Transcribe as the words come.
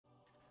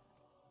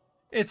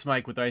It's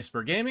Mike with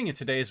Iceberg Gaming. In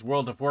today's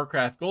World of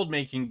Warcraft gold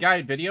making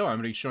guide video, I'm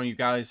going to be showing you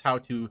guys how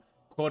to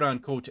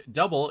quote-unquote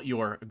double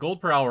your gold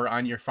per hour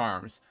on your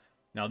farms.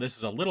 Now, this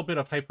is a little bit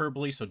of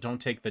hyperbole, so don't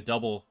take the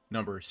double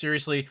number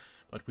seriously,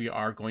 but we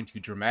are going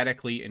to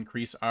dramatically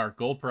increase our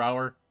gold per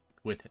hour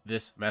with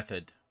this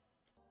method.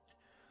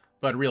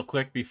 But real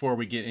quick, before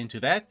we get into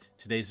that,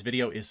 today's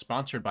video is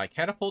sponsored by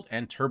Catapult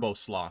and Turbo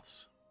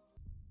Sloths.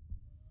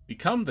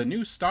 Become the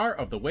new star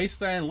of the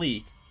Wasteland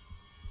League.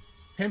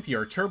 Pimp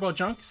your turbo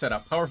junk, set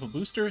up powerful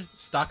boosters,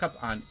 stock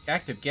up on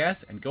active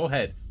gas, and go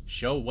ahead,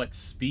 show what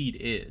speed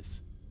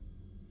is.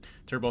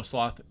 Turbo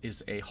Sloth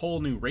is a whole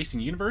new racing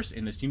universe.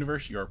 In this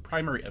universe, your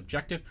primary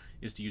objective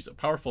is to use a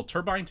powerful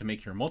turbine to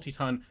make your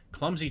multi-ton,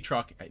 clumsy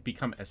truck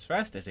become as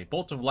fast as a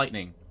bolt of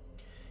lightning.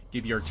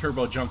 Give your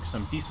turbo junk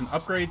some decent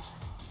upgrades,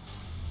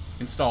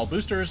 install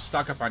boosters,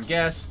 stock up on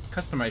gas,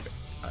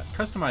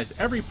 customize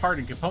every part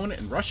and component,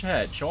 and rush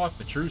ahead, show off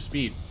the true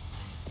speed.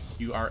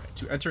 You are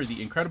to enter the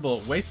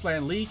incredible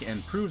Wasteland League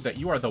and prove that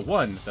you are the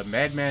one, the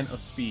madman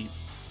of speed.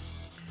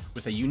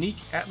 With a unique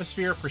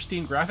atmosphere,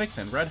 pristine graphics,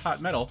 and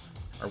red-hot metal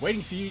are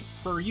waiting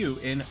for you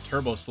in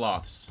Turbo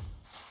Sloths.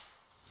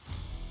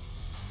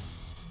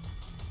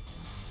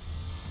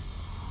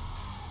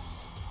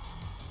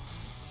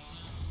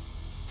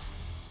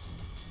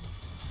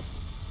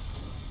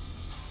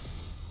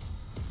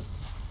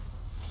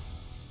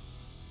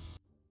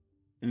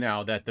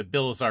 Now that the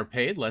bills are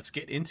paid, let's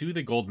get into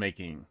the gold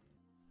making.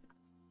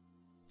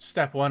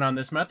 Step 1 on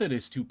this method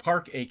is to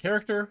park a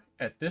character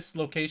at this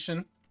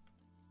location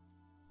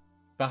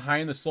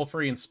behind the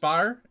Sulfurian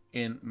Spire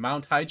in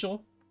Mount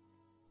Hyjal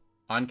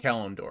on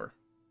Kalimdor.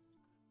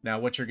 Now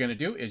what you're going to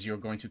do is you're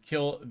going to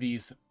kill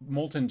these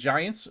Molten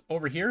Giants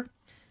over here.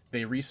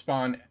 They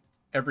respawn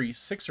every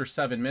 6 or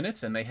 7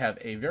 minutes and they have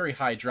a very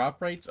high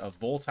drop rates of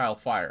Volatile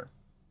Fire.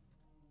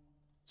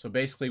 So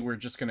basically we're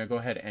just going to go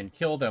ahead and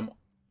kill them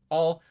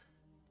all.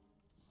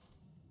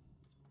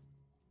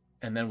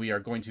 And then we are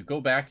going to go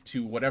back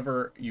to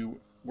whatever you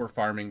were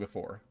farming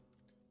before.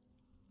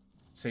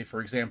 Say,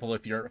 for example,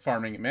 if you're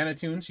farming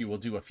Manitoons, you will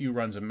do a few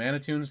runs of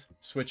Manitoons,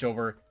 switch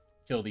over,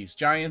 kill these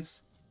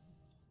giants,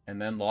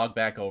 and then log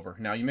back over.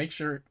 Now, you make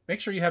sure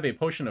you have a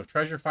potion of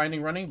treasure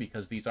finding running,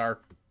 because these are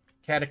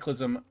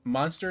cataclysm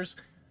monsters,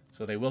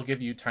 so they will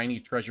give you tiny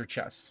treasure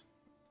chests.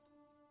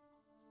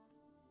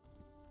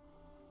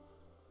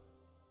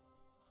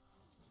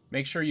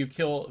 Make sure you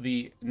kill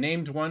the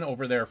named one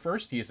over there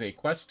first. He is a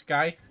quest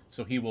guy,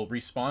 so he will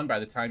respawn by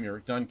the time you're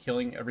done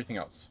killing everything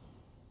else.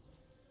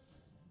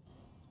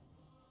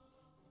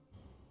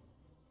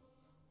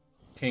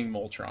 King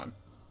Moltron.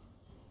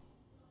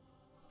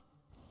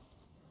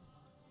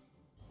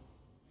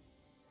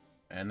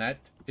 And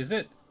that is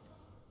it.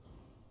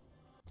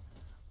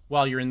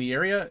 While you're in the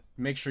area,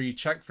 make sure you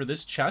check for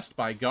this chest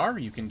by Garr.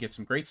 You can get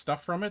some great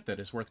stuff from it that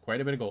is worth quite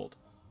a bit of gold.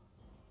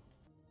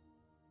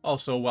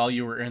 Also, while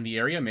you were in the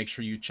area, make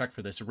sure you check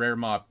for this rare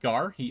Mob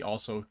Garr. He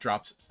also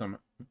drops some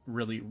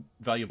really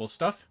valuable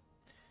stuff.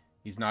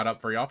 He's not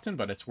up very often,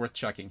 but it's worth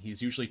checking.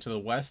 He's usually to the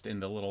west in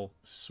the little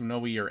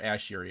snowy or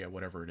ash area,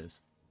 whatever it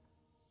is.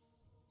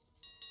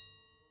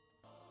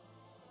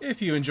 If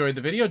you enjoyed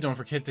the video, don't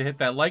forget to hit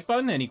that like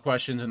button. Any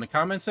questions in the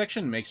comment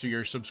section, make sure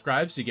you're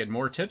subscribed to get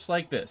more tips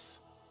like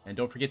this. And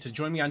don't forget to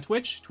join me on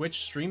Twitch.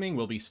 Twitch streaming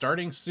will be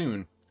starting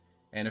soon.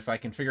 And if I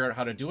can figure out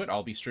how to do it,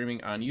 I'll be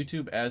streaming on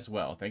YouTube as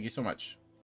well. Thank you so much.